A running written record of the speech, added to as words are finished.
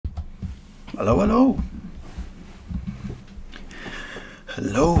Hello, hello.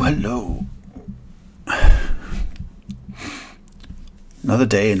 Hello, hello. Another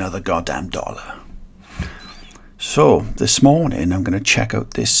day, another goddamn dollar. So, this morning I'm going to check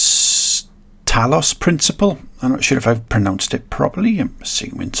out this Talos principle. I'm not sure if I've pronounced it properly. I'm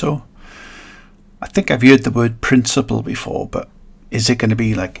assuming so. I think I've heard the word principle before, but is it going to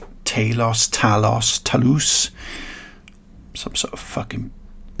be like Talos, Talus? Some sort of fucking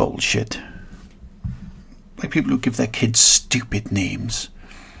bullshit. Like people who give their kids stupid names.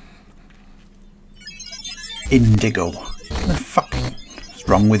 Indigo. What the fuck is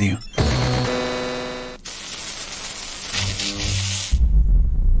wrong with you?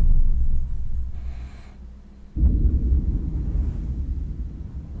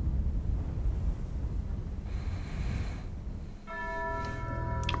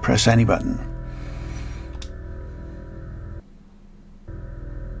 Press any button.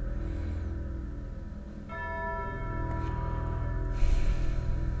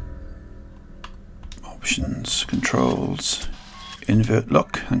 Options, controls, invert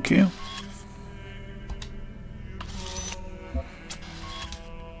look, thank you.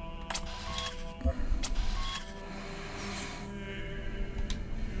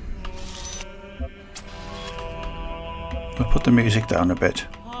 We'll put the music down a bit.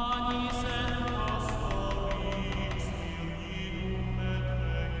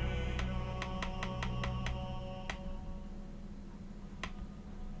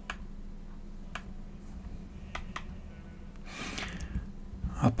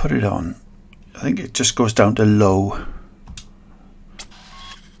 I'll put it on. I think it just goes down to low.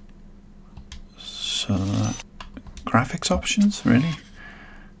 So graphics options, really?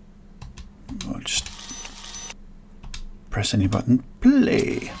 I'll just press any button.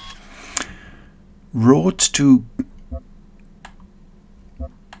 Play. Roads to...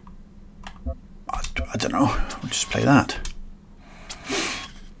 I don't know. We'll just play that.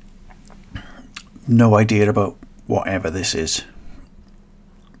 No idea about whatever this is.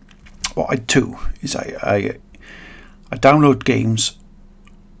 What I do is I download games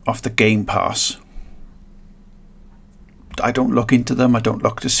off the Game Pass. I don't look into them. I don't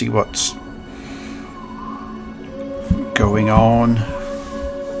look to see what's going on,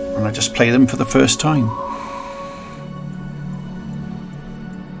 and I just play them for the first time.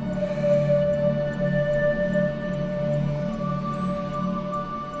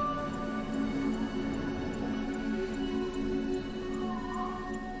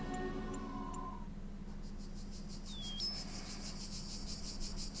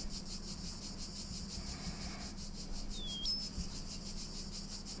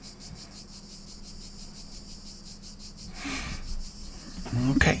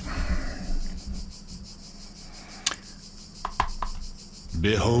 Okay.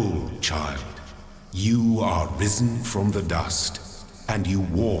 Behold, child, you are risen from the dust, and you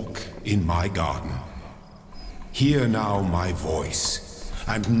walk in my garden. Hear now my voice,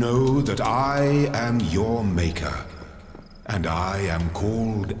 and know that I am your maker, and I am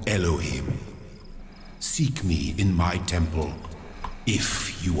called Elohim. Seek me in my temple,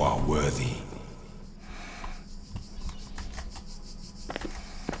 if you are worthy.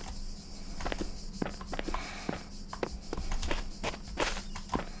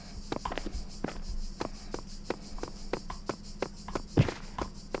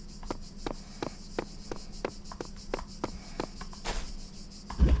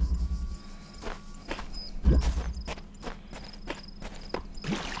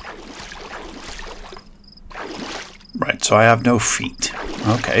 Right, so I have no feet.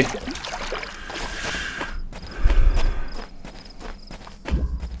 Okay.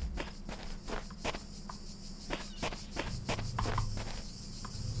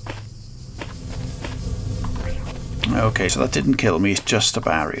 Okay, so that didn't kill me, it's just a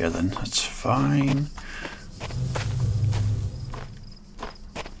barrier then. That's fine.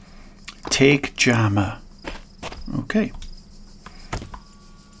 Take jammer. Okay.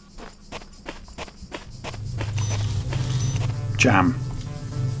 Jam.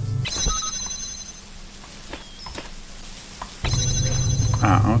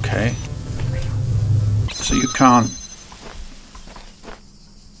 Ah, okay. So you can't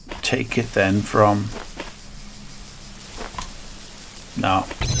take it then from... No.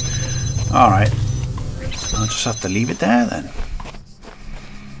 Alright. I'll just have to leave it there then.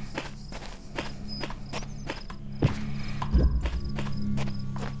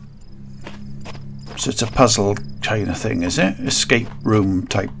 So it's a puzzle kind of thing, is it? Escape room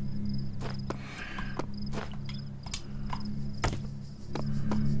type.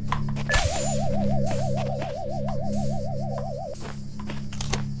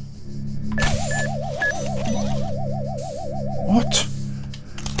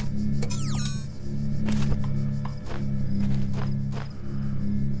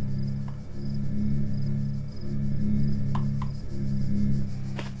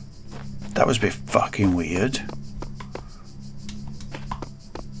 That was a bit fucking weird.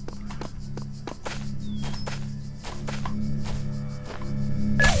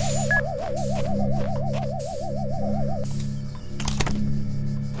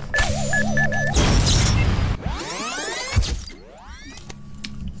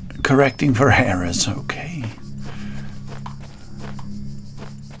 Correcting for errors, okay.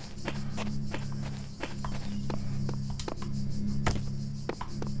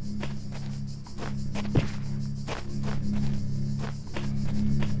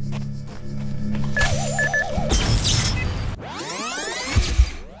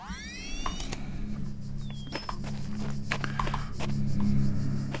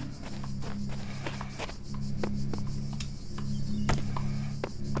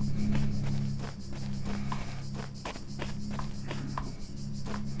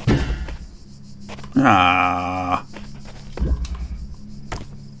 Ah.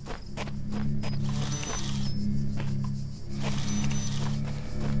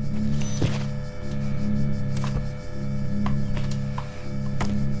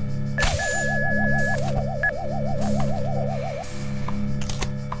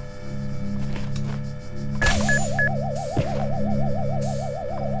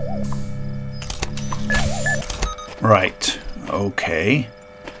 Right, okay.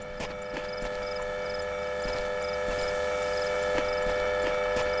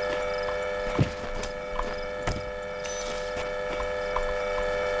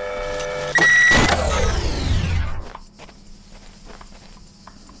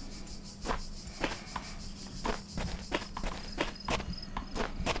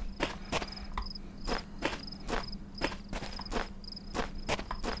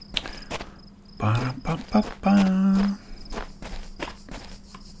 Ba-ba-ba-ba.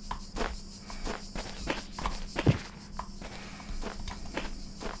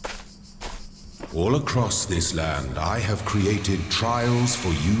 All across this land, I have created trials for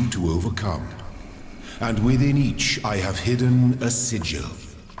you to overcome. And within each, I have hidden a sigil.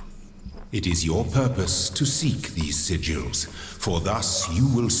 It is your purpose to seek these sigils, for thus you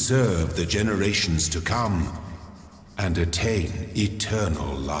will serve the generations to come and attain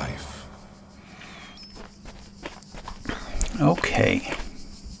eternal life. Okay.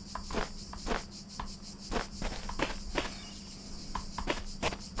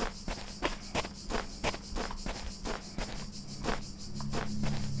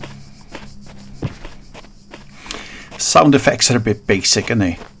 Sound effects are a bit basic, aren't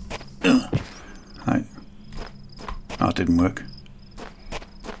they? Right. Oh, it didn't work.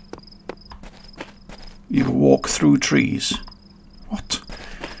 You walk through trees. What?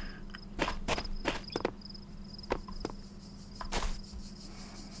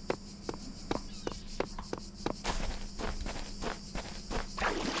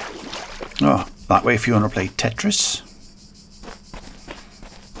 Oh, that way if you want to play Tetris.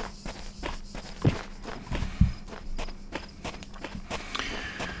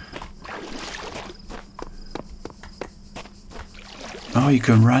 Oh, you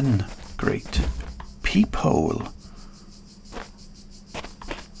can run. Great. Peephole.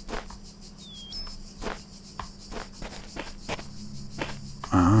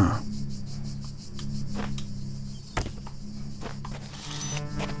 Ah.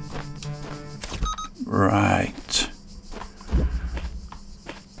 Right.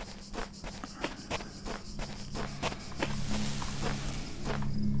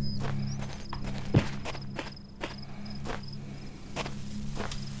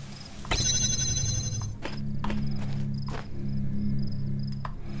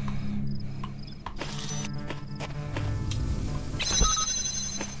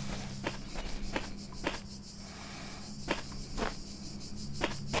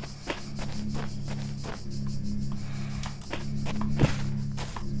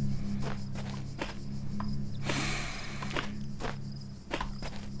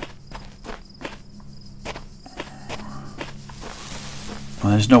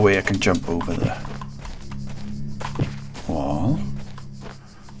 Well, there's no way I can jump over the wall.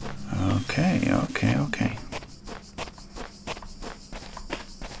 Okay, okay, okay.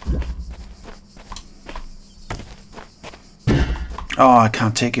 Oh, I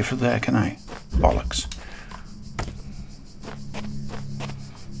can't take it from there, can I? Bollocks.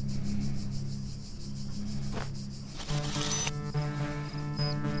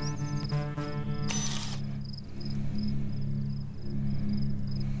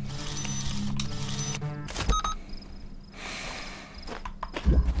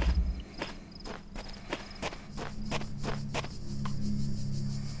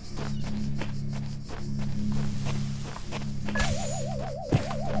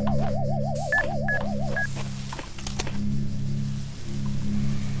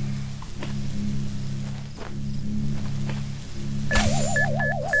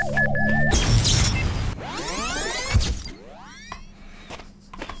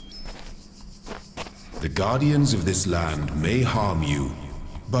 The guardians of this land may harm you,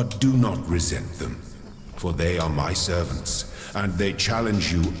 but do not resent them, for they are my servants, and they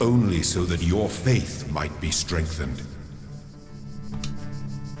challenge you only so that your faith might be strengthened.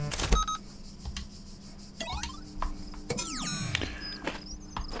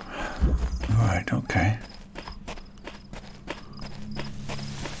 Right, okay.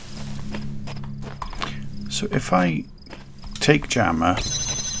 So if I take jammer,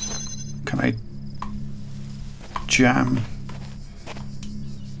 can I jam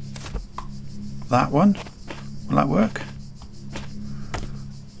that one? Will that work?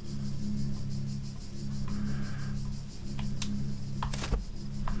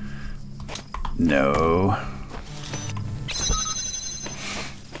 No.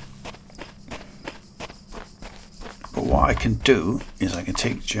 But what I can do is I can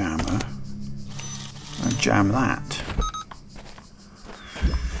take jammer and jam that.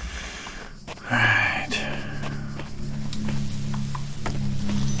 Right.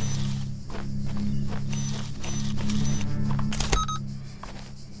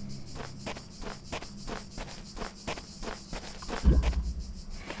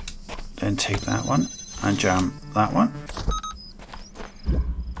 Then take that one and jam that one.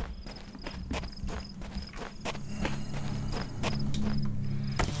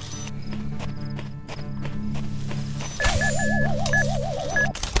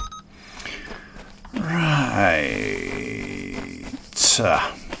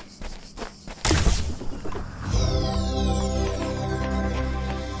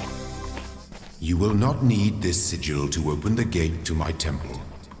 You will not need this sigil to open the gate to my temple,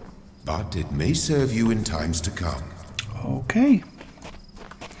 but it may serve you in times to come. Okay.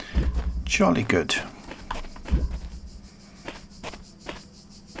 Jolly good.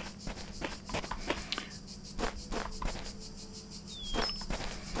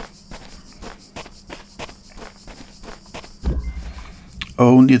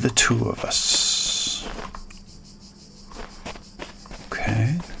 Only the two of us.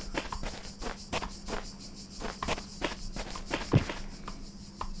 Okay.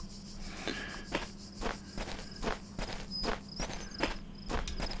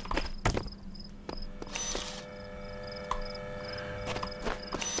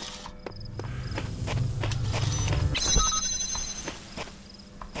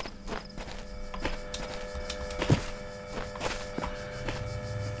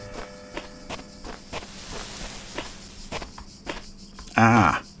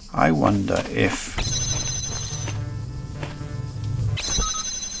 Ah, I wonder if...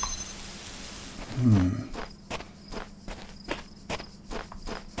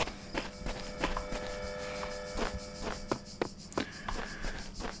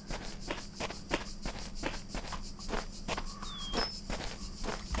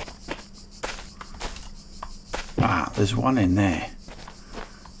 Ah, there's one in there.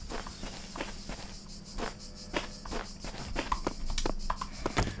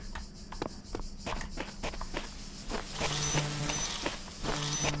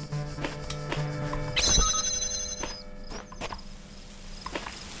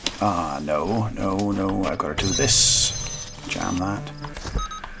 Ah, no, I've got to do this. Jam that.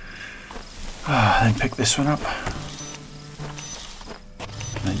 Ah, then pick this one up.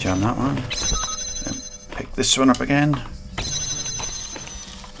 Then jam that one. Then pick this one up again.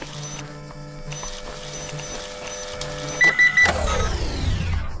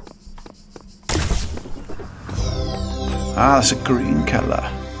 Ah, that's a green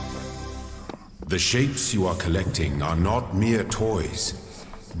colour. The shapes you are collecting are not mere toys.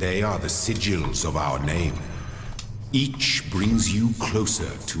 They are the sigils of our name. Each brings you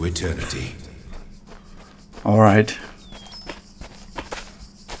closer to eternity. All right.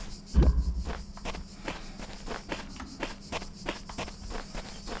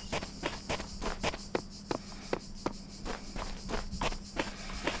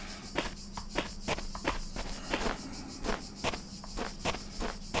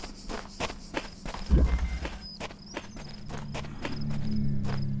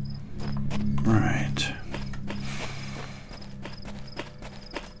 Right.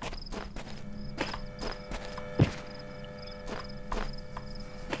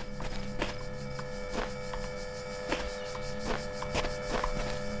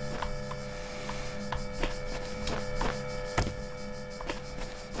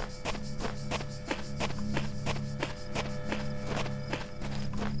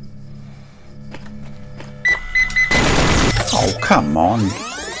 Oh, come on.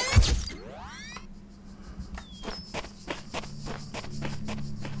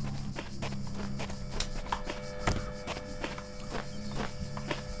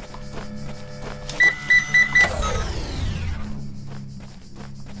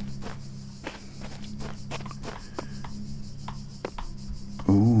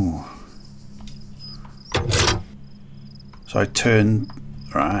 So I turn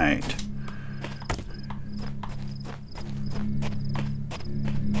right.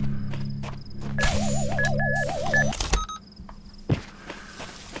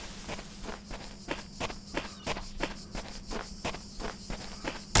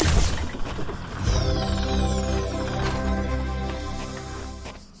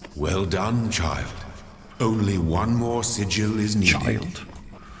 Well done, child. Only one more sigil is needed. Child.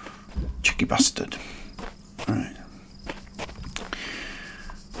 Cheeky bastard. Alright.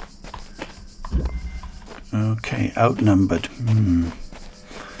 Okay, outnumbered.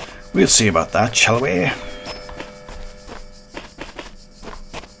 We'll see about that, shall we?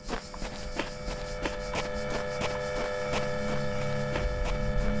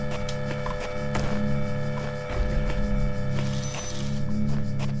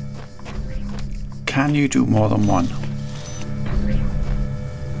 Can you do more than one?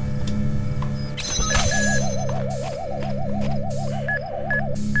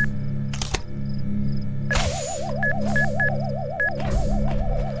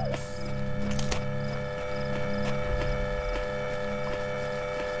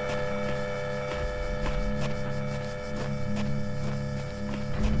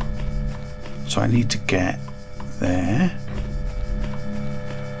 So I need to get there.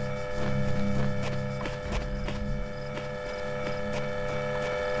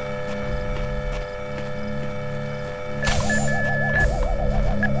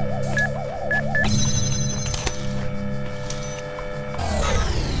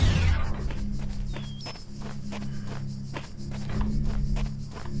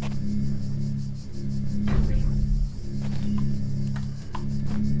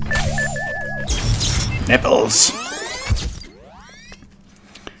 Nipples.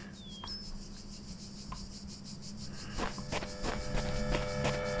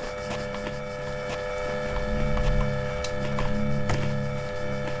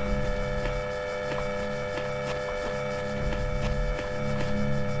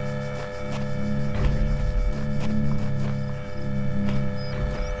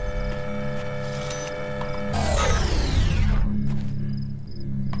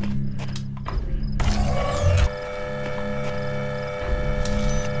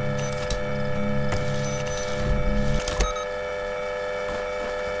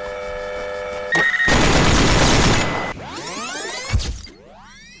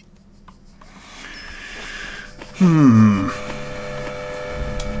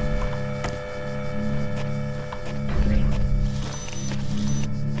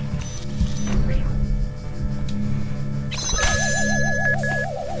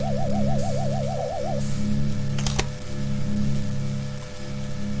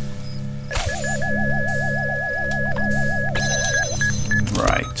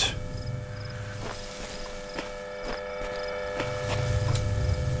 Right.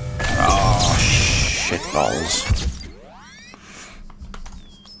 Oh, shitballs.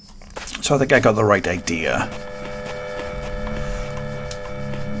 So I think I got the right idea.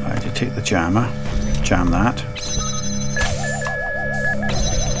 I had to take the jammer, jam that.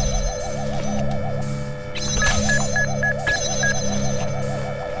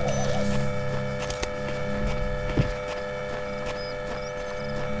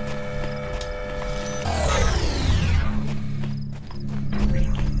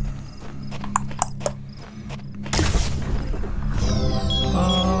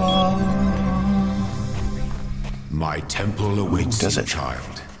 My temple awaits does you, it?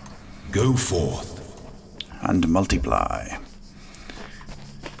 child. Go forth. And multiply.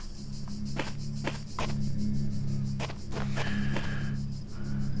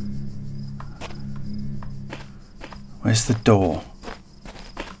 Where's the door?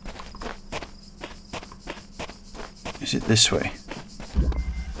 Is it this way?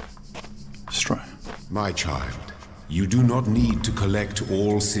 My child, you do not need to collect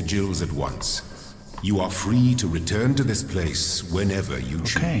all sigils at once. You are free to return to this place whenever you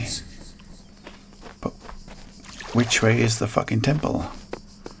choose. But which way is the fucking temple?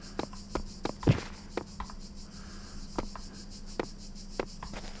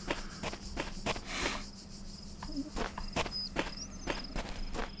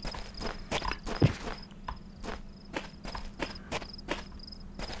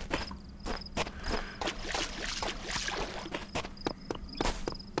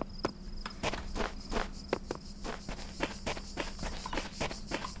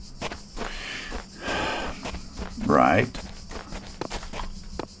 Right.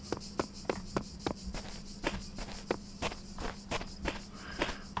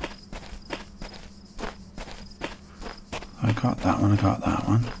 I got that one, I got that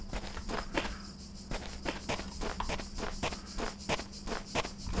one.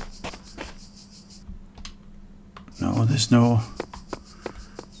 there's no...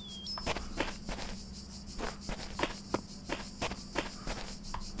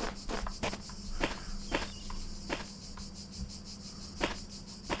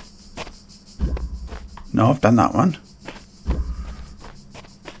 No, I've done that one.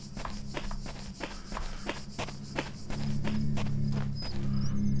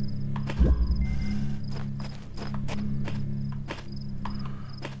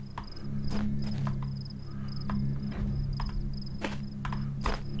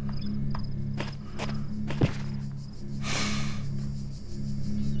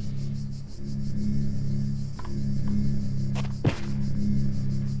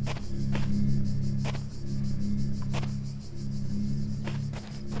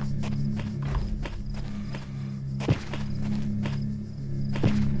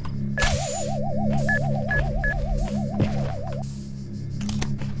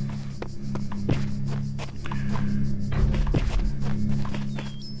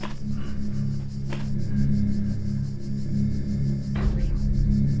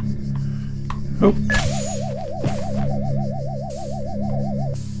 Oh.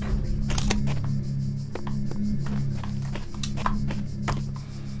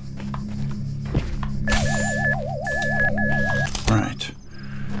 Right.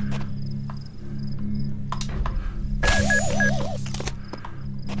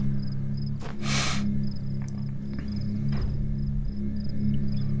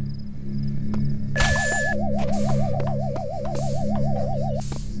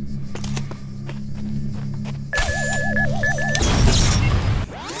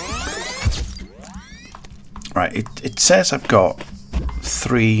 Right, it says I've got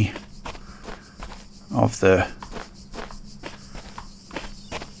 3 of the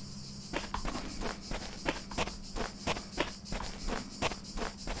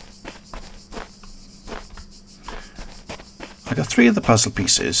I got 3 of the puzzle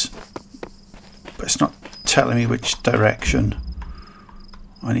pieces, but it's not telling me which direction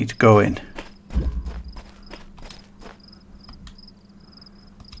I need to go in.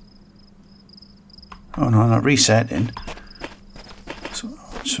 Oh no, I'm not resetting. So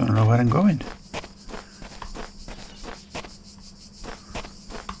I don't know where I'm going.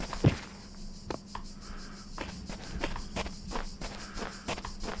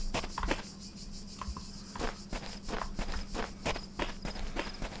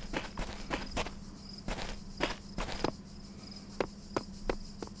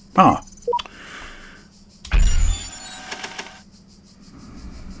 Ah.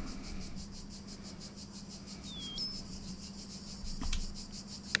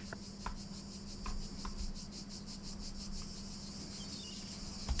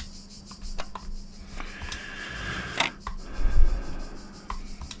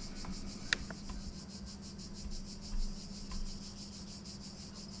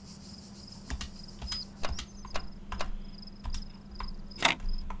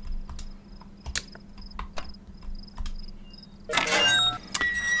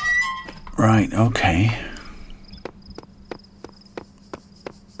 Right, okay.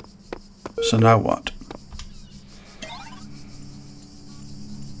 So now what?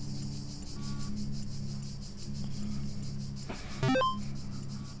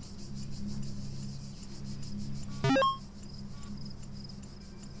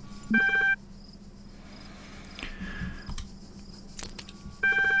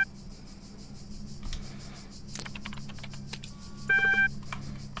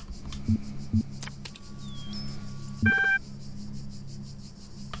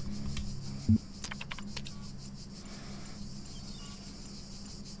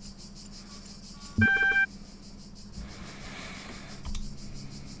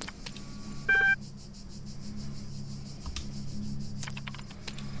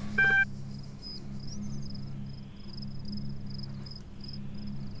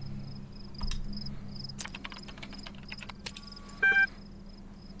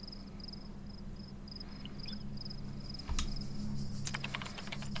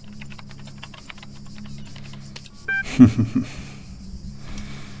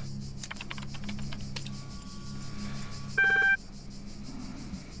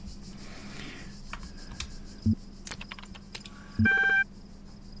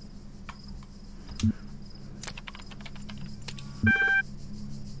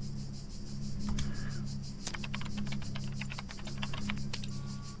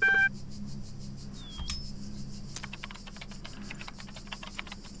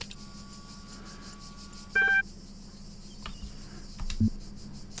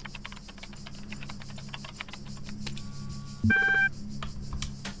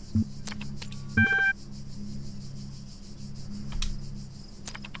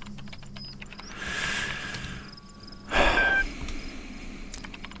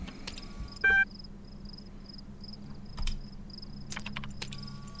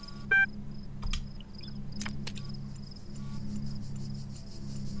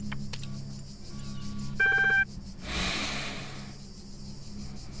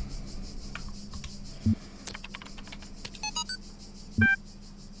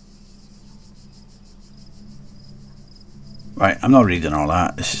 Right, I'm not reading all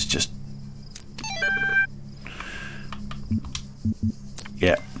that. This is just...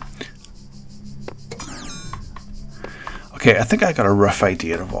 yeah. Okay, I think I got a rough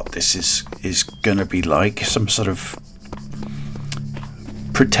idea of what this is going to be like. Some sort of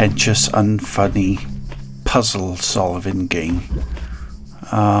pretentious, unfunny puzzle solving game.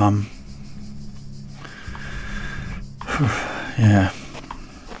 Yeah.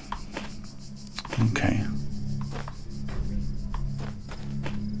 Okay.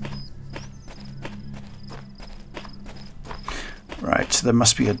 Right, so there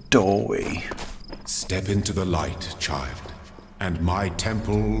must be a doorway. Step into the light, child, and my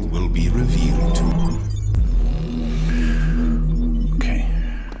temple will be revealed to you. Okay.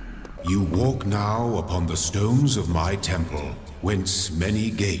 You walk now upon the stones of my temple, whence many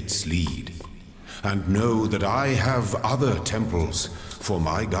gates lead. And know that I have other temples, for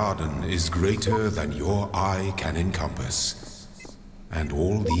my garden is greater than your eye can encompass. And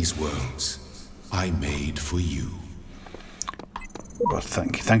all these worlds I made for you. Well,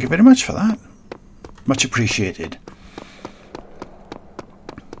 thank you very much for that. Much appreciated.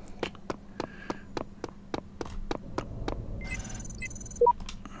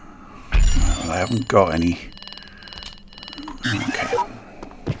 Well, I haven't got any. Okay.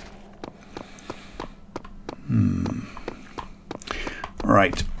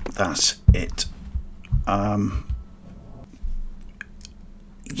 Right, that's it.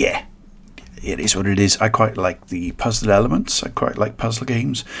 Yeah, it is what it is. I quite like the puzzle elements. I quite like puzzle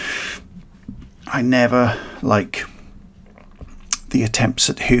games. I never like the attempts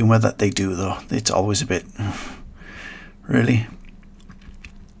at humour that they do, though. It's always a bit... really?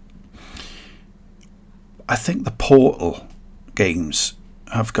 I think the Portal games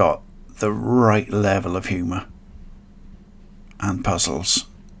have got the right level of humour and puzzles,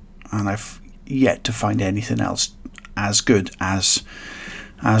 and I've yet to find anything else as good as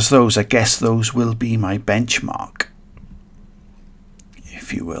those. I guess those will be my benchmark,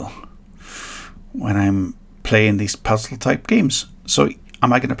 if you will, when I'm playing these puzzle type games. So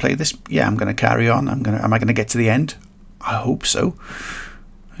am I going to play this? Yeah, I'm going to carry on. Am I going to get to the end? I hope so.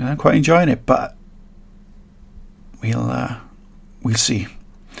 I'm quite enjoying it, but we'll see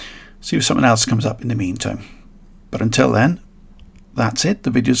if something else comes up in the meantime. But until then, that's it.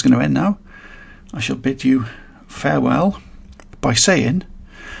 The video's going to end now. I shall bid you farewell by saying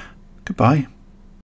goodbye.